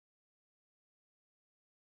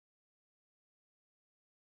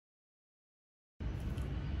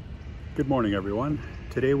Good morning, everyone.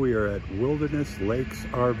 Today we are at Wilderness Lakes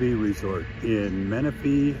RV Resort in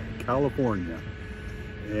Menifee, California.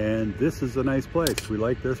 And this is a nice place. We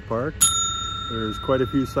like this park. There's quite a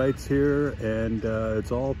few sites here, and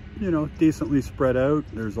it's all, decently spread out.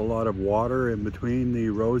 There's a lot of water in between the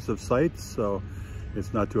rows of sites, so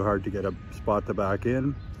it's not too hard to get a spot to back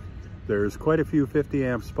in. There's quite a few 50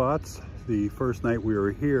 amp spots. The first night we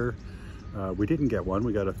were here, we didn't get one.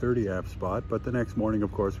 We got a 30 amp spot, but the next morning,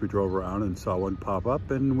 of course, we drove around and saw one pop up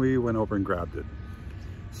and we went over and grabbed it.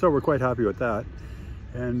 So we're quite happy with that.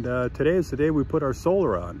 And today is the day we put our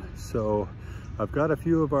solar on. So I've got a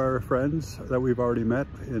few of our friends that we've already met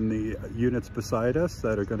in the units beside us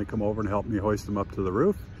that are going to come over and help me hoist them up to the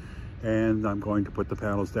roof. And I'm going to put the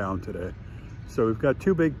panels down today. So we've got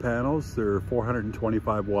two big panels. They're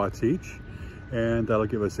 425 watts each. And that'll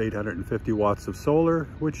give us 850 watts of solar,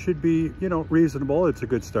 which should be, reasonable. It's a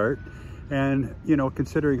good start. And,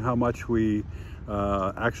 considering how much we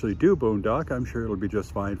actually do boondock, I'm sure it'll be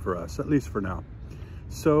just fine for us, at least for now.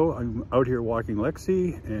 So I'm out here walking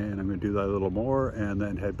Lexi, and I'm gonna do that a little more and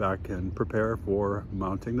then head back and prepare for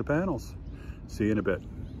mounting the panels. See you in a bit.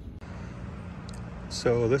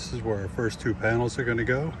 So this is where our first two panels are gonna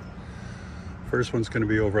go. First one's gonna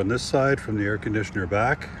be over on this side from the air conditioner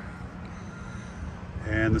back.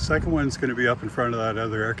 And the second one's going to be up in front of that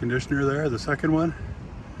other air conditioner there, the second one,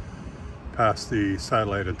 past the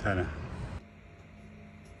satellite antenna.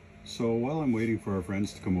 So while I'm waiting for our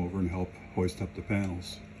friends to come over and help hoist up the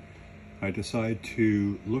panels, I decide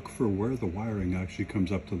to look for where the wiring actually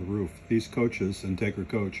comes up to the roof. These coaches, Entegra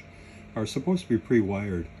Coach, are supposed to be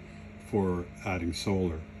pre-wired for adding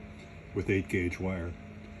solar with 8-gauge wire.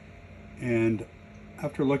 And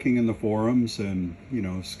after looking in the forums and,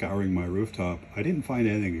 scouring my rooftop, I didn't find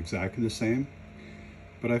anything exactly the same.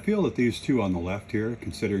 But I feel that these two on the left here,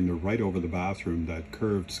 considering they're right over the bathroom, that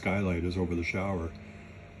curved skylight is over the shower,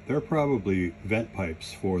 they're probably vent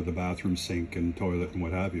pipes for the bathroom sink and toilet and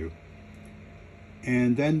what have you.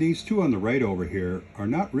 And then these two on the right over here are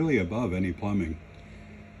not really above any plumbing.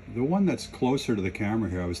 The one that's closer to the camera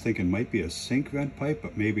here, I was thinking might be a sink vent pipe,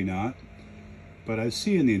 but maybe not. But I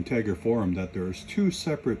see in the Entegra forum that there's two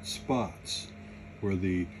separate spots where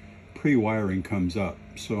the pre-wiring comes up.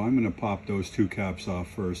 So I'm going to pop those two caps off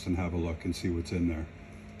first and have a look and see what's in there.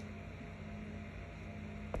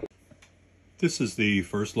 This is the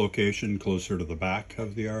first location closer to the back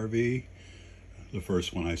of the RV. The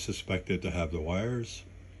first one I suspected to have the wires.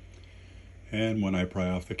 And when I pry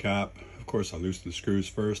off the cap, of course I loosen the screws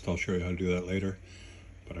first. I'll show you how to do that later.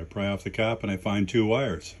 But I pry off the cap and I find two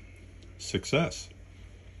wires. Success.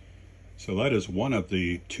 So that is one of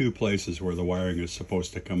the two places where the wiring is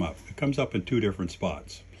supposed to come up. It comes up in two different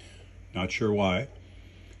spots. Not sure why.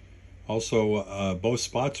 Also, both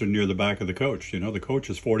spots are near the back of the coach. The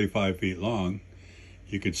coach is 45 feet long.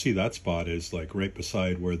 You can see that spot is like right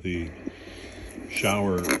beside where the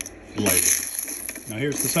shower light is. Now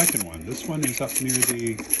here's the second one. This one is up near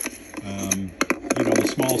the, the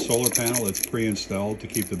small solar panel that's pre-installed to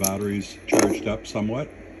keep the batteries charged up somewhat.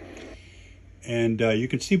 And you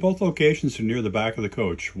can see both locations are near the back of the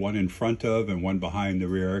coach, one in front of and one behind the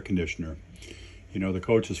rear air conditioner. The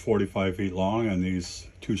coach is 45 feet long and these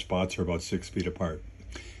two spots are about 6 feet apart.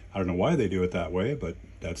 I don't know why they do it that way, but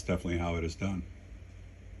that's definitely how it is done.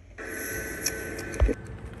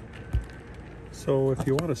 So if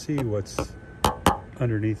you want to see what's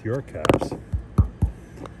underneath your caps,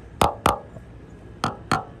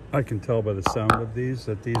 I can tell by the sound of these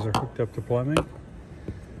that these are hooked up to plumbing.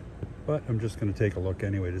 But I'm just going to take a look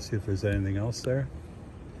anyway to see if there's anything else there.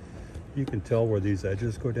 You can tell where these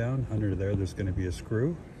edges go down. Under there's going to be a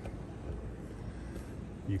screw.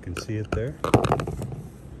 You can see it there.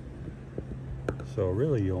 So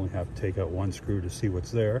really you only have to take out one screw to see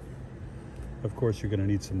what's there. Of course you're going to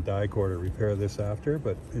need some die cord to repair this after,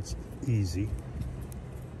 but it's easy.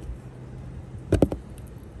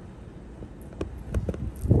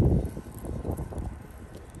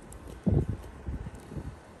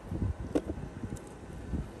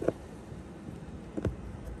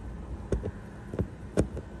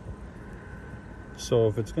 So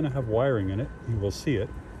if it's going to have wiring in it, you will see it,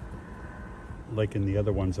 like in the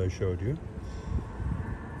other ones I showed you.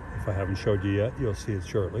 If I haven't showed you yet, you'll see it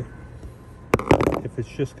shortly. If it's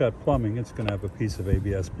just got plumbing, it's going to have a piece of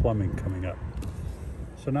ABS plumbing coming up.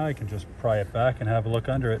 So now I can just pry it back and have a look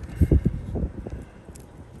under it.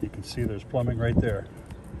 You can see there's plumbing right there.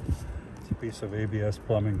 It's a piece of ABS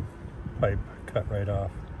plumbing pipe cut right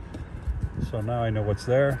off. So now I know what's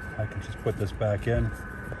there. I can just put this back in.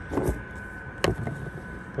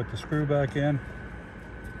 Put the screw back in.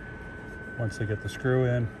 Once I get the screw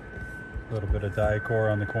in, A little bit of die-core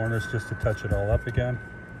on the corners just to touch it all up again.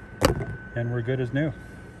 And we're good as new.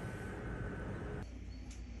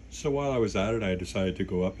 So while I was at it, I decided to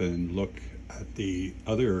go up and look at the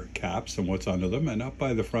other caps and what's under them. And up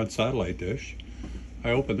by the front satellite dish,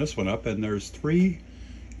 I opened this one up and there's 3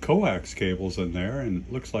 coax cables in there, and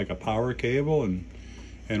it looks like a power cable and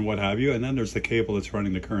what have you. And then there's the cable that's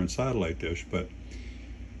running the current satellite dish. But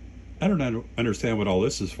I don't understand what all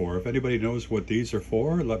this is for. If anybody knows what these are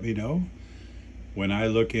for, let me know. When I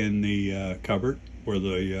look in the cupboard where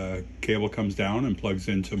the cable comes down and plugs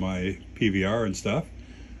into my PVR and stuff,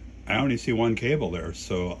 I only see 1 cable there.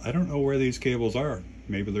 So I don't know where these cables are.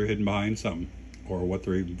 Maybe they're hidden behind something, or what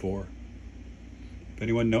they're even for. If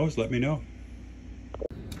anyone knows, let me know.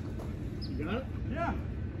 You got it? Yeah.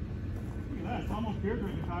 Look at that, it's almost beer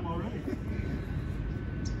drinking time already.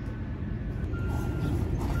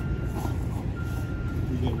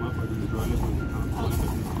 You get them up, I can dry it with the top.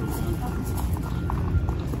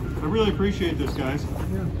 I really appreciate this, guys.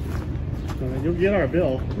 Yeah. You'll get our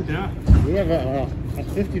bill. Yeah. We have a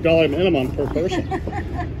 $50 minimum per person.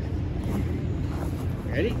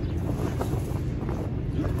 Ready?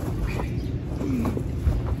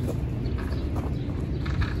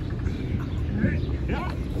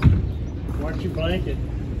 Yeah. Watch your blanket.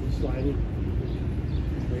 Slide it.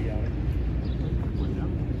 We got it.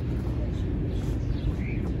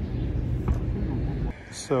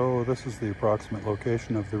 So this is the approximate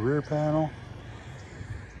location of the rear panel,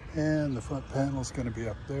 and the front panel is going to be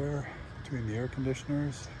up there between the air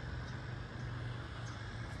conditioners.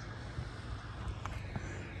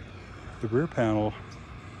 The rear panel,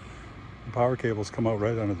 the power cables come out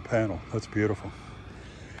right under the panel. That's beautiful.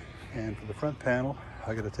 And for the front panel,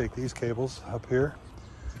 I got to take these cables up here,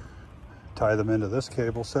 tie them into this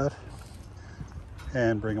cable set,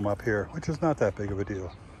 and bring them up here, which is not that big of a deal.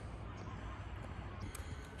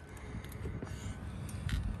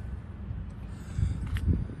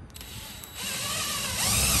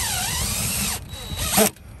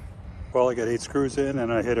 Well, I got 8 screws in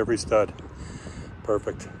and I hit every stud.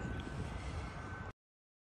 Perfect.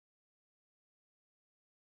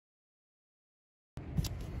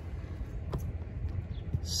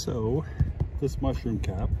 So, this mushroom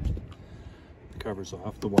cap covers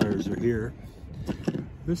off. The wires are here.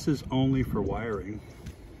 This is only for wiring.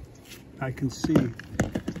 I can see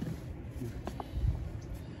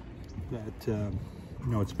that, you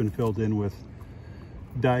know, it's been filled in with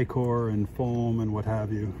die-core and foam and what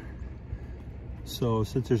have you. So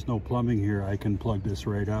since there's no plumbing here, I can plug this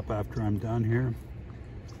right up after I'm done here.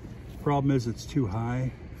 Problem is it's too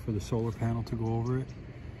high for the solar panel to go over it.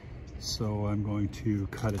 So I'm going to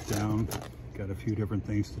cut it down. Got a few different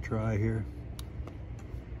things to try here.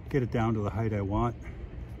 Get it down to the height I want.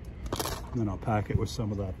 And then I'll pack it with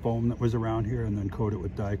some of that foam that was around here and then coat it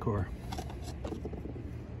with die-core.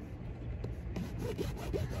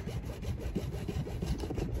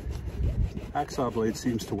 Hacksaw blade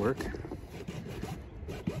seems to work.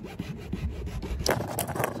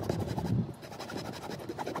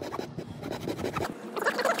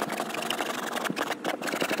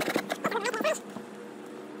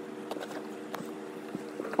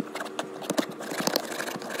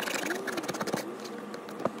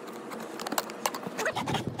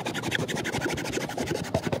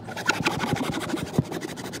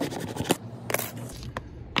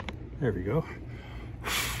 There we go.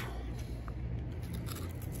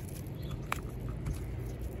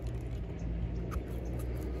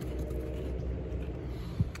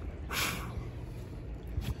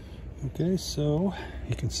 Okay, so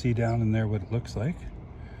you can see down in there what it looks like.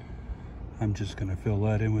 I'm just going to fill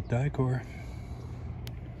that in with die-core.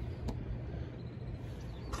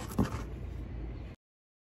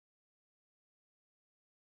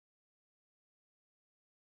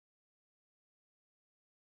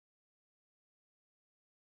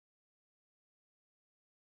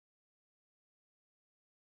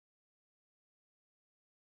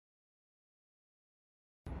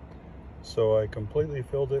 So I completely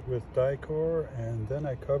filled it with die-core and then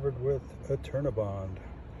I covered with a Turnabond.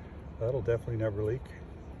 That'll definitely never leak.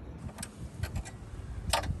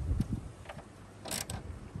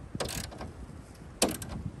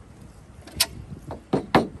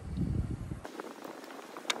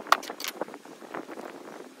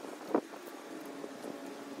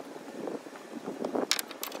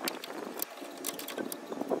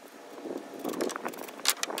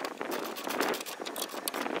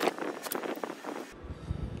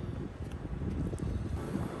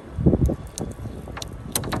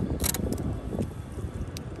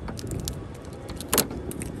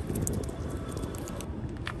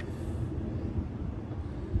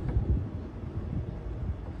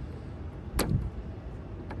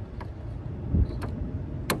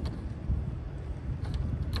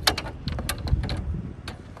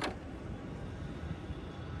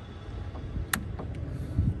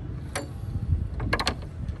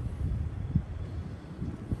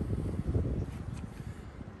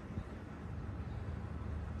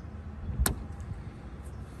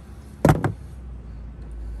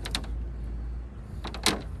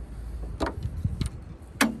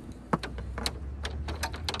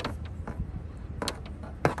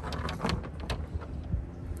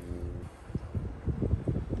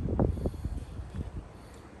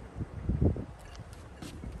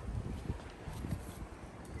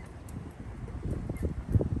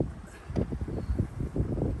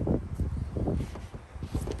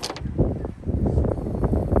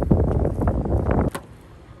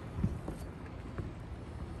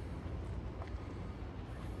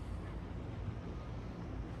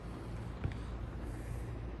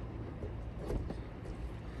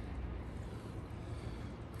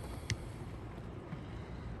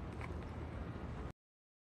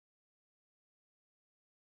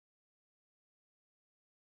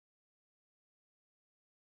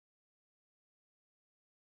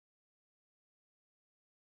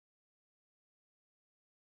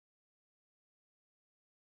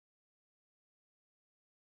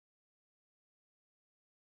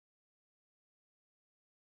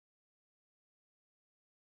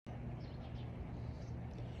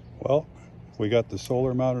 Well, we got the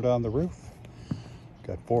solar mounted on the roof.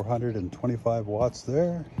 Got 425 watts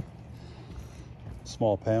there.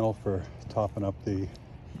 Small panel for topping up the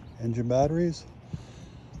engine batteries.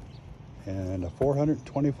 And a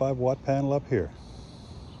 425 watt panel up here.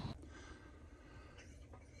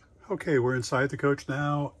 Okay, we're inside the coach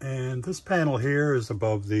now, and this panel here is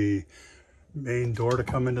above the main door to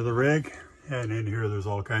come into the rig. And in here there's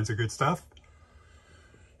all kinds of good stuff.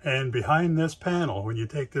 And behind this panel, when you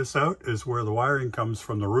take this out, is where the wiring comes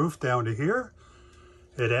from the roof down to here.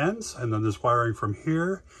 It ends, and then there's wiring from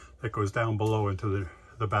here that goes down below into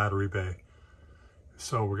the battery bay.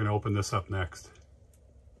 So we're going to open this up next.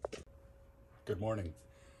 Good morning.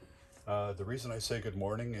 The reason I say good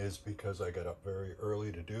morning is because I got up very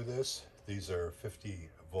early to do this. These are 50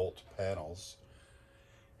 volt panels,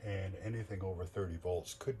 and anything over 30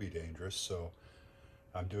 volts could be dangerous. So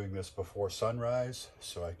I'm doing this before sunrise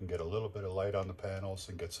so I can get a little bit of light on the panels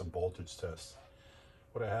and get some voltage tests.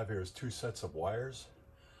 What I have here is 2 sets of wires.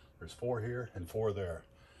 There's 4 here and 4 there.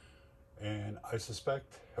 And I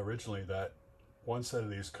suspect originally that one set of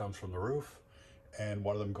these comes from the roof and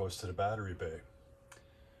one of them goes to the battery bay.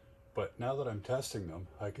 But now that I'm testing them,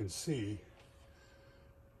 I can see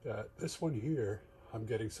that this one here, I'm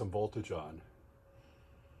getting some voltage on.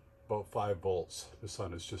 About 5 volts. The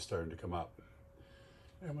sun is just starting to come up.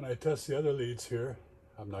 And when I test the other leads here,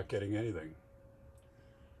 I'm not getting anything.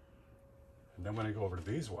 And then when I go over to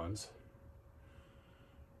these ones,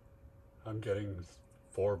 I'm getting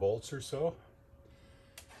 4 volts or so.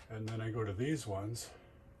 And then I go to these ones,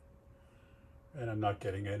 and I'm not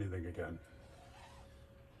getting anything again.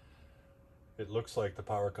 It looks like the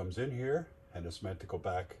power comes in here, and it's meant to go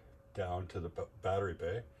back down to the battery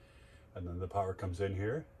bay. And then the power comes in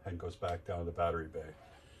here and goes back down to the battery bay.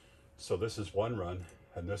 So this is one run,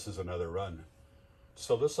 and this is another run.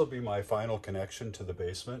 So this will be my final connection to the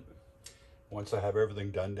basement. Once I have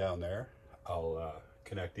everything done down there, I'll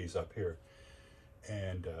connect these up here.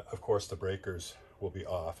 And of course the breakers will be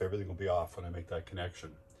off. Everything will be off when I make that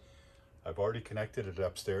connection. I've already connected it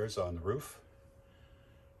upstairs on the roof.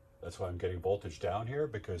 That's why I'm getting voltage down here,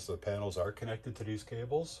 because the panels are connected to these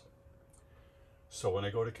cables. So when I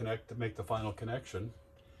go to make the final connection,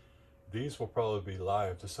 these will probably be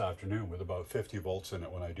live this afternoon with about 50 volts in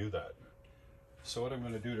it when I do that. So what I'm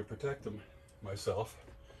going to do to protect them myself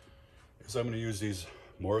is I'm going to use these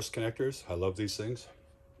Morse connectors. I love these things.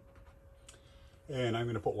 And I'm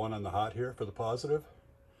going to put one on the hot here for the positive,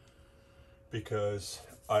 because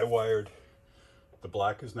I wired the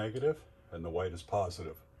black is negative and the white is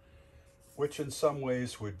positive, which in some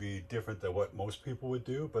ways would be different than what most people would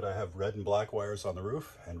do, but I have red and black wires on the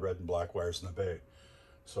roof and red and black wires in the bay.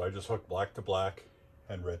 So I just hook black to black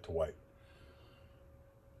and red to white.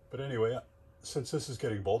 But anyway, since this is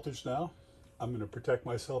getting voltage now, I'm going to protect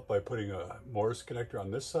myself by putting a Morse connector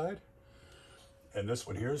on this side. And this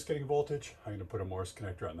one here is getting voltage. I'm going to put a Morse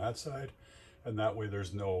connector on that side. And that way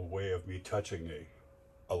there's no way of me touching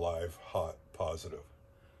a live hot positive.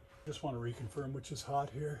 Just want to reconfirm which is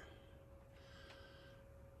hot here.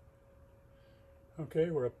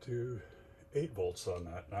 Okay, we're up to 8 volts on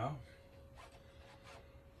that now.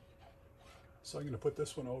 So I'm going to put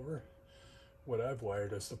this one over what I've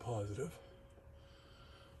wired as the positive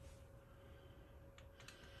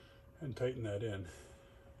and tighten that in.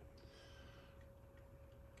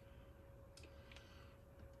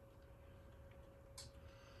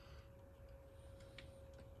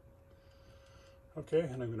 Okay,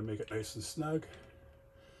 and I'm going to make it nice and snug.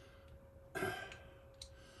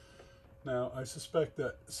 Now, I suspect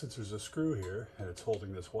that since there's a screw here and it's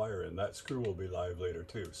holding this wire in, that screw will be live later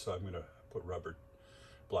too. So I'm going to put rubber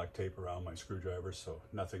black tape around my screwdriver so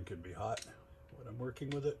nothing can be hot when I'm working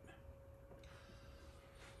with it.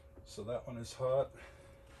 So that one is hot.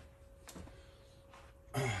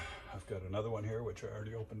 I've got another one here which I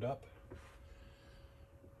already opened up.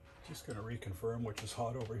 Just going to reconfirm which is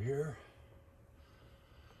hot over here.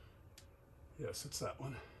 Yes, it's that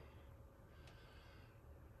one.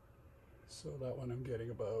 So that one I'm getting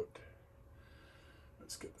about,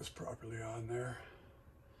 let's get this properly on there.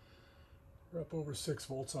 We're up over 6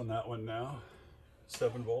 volts on that one now,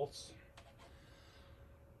 7 volts.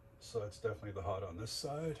 So that's definitely the hot on this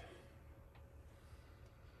side.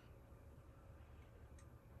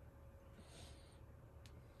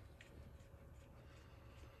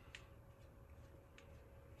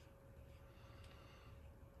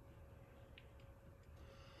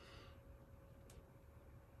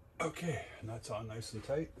 Okay, and that's on nice and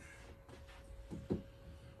tight.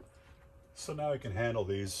 So now I can handle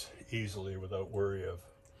these easily without worry of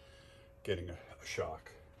getting a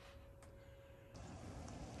shock.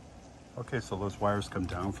 Okay, so those wires come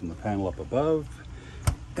down from the panel up above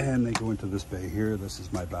and they go into this bay here. This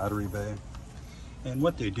is my battery bay. And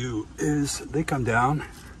what they do is they come down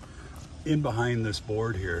in behind this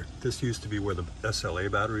board here. This used to be where the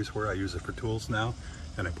SLA batteries were. I use it for tools now,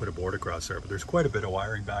 and I put a board across there, but there's quite a bit of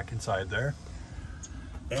wiring back inside there.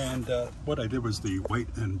 And what I did was the white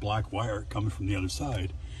and black wire coming from the other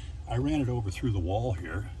side, I ran it over through the wall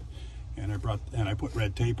here, and I put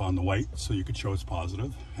red tape on the white so you could show it's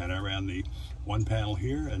positive, and I ran the one panel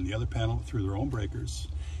here and the other panel through their own breakers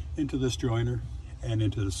into this joiner and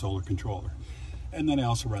into the solar controller. And then I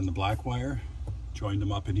also ran the black wire, joined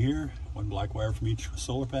them up in here, one black wire from each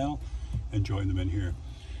solar panel, and joined them in here.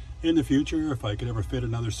 In the future, if I could ever fit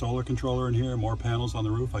another solar controller in here, more panels on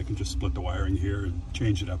the roof, I can just split the wiring here and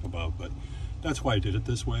change it up above. But that's why I did it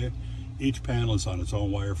this way. Each panel is on its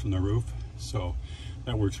own wire from the roof, so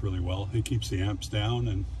that works really well. It keeps the amps down,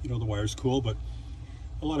 and you know, the wire's cool. But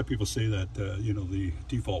a lot of people say that you know, the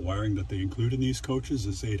default wiring that they include in these coaches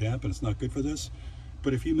is 8 amp, and it's not good for this.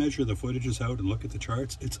 But if you measure the footages out and look at the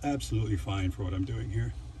charts, it's absolutely fine for what I'm doing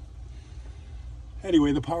here.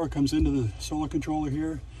 Anyway, the power comes into the solar controller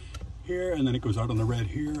here, and then it goes out on the red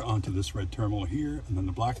here, onto this red terminal here, and then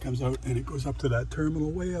the black comes out and it goes up to that terminal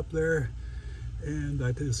way up there. And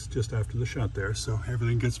that is just after the shut there, so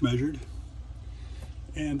everything gets measured.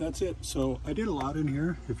 And that's it. So I did a lot in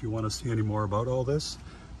here. If you want to see any more about all this,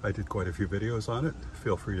 I did quite a few videos on it.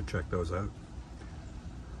 Feel free to check those out.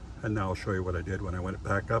 And now I'll show you what I did when I went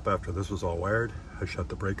back up after this was all wired. I shut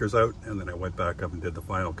the breakers out, and then I went back up and did the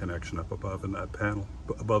final connection up above in that panel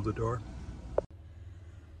above the door.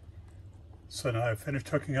 So now I've finished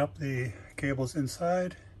hooking up the cables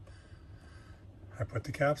inside. I put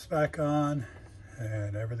the caps back on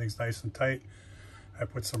and everything's nice and tight. I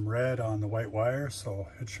put some red on the white wire so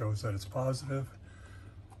it shows that it's positive.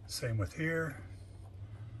 Same with here.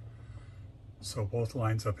 So both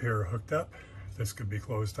lines up here are hooked up. This could be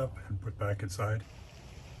closed up and put back inside.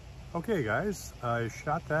 Okay guys, I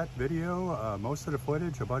shot that video, most of the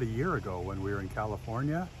footage about a year ago when we were in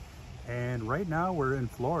California. And right now we're in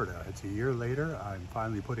Florida. It's a year later. I'm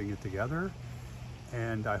finally putting it together.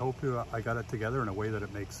 And I hope I got it together in a way that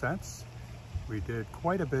it makes sense. We did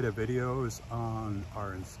quite a bit of videos on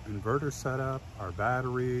our inverter setup, our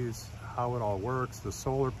batteries, how it all works, the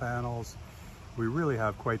solar panels. We really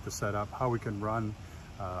have quite the setup, how we can run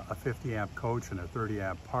a 50 amp coach in a 30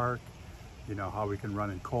 amp park, you know, how we can run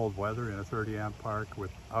in cold weather in a 30 amp park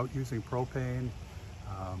without using propane.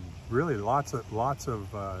 Really lots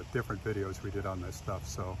of different videos we did on this stuff.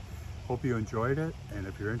 So hope you enjoyed it. And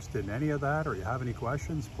if you're interested in any of that or you have any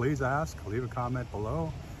questions, please ask, leave a comment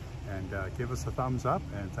below and give us a thumbs up.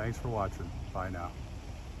 And thanks for watching. Bye now.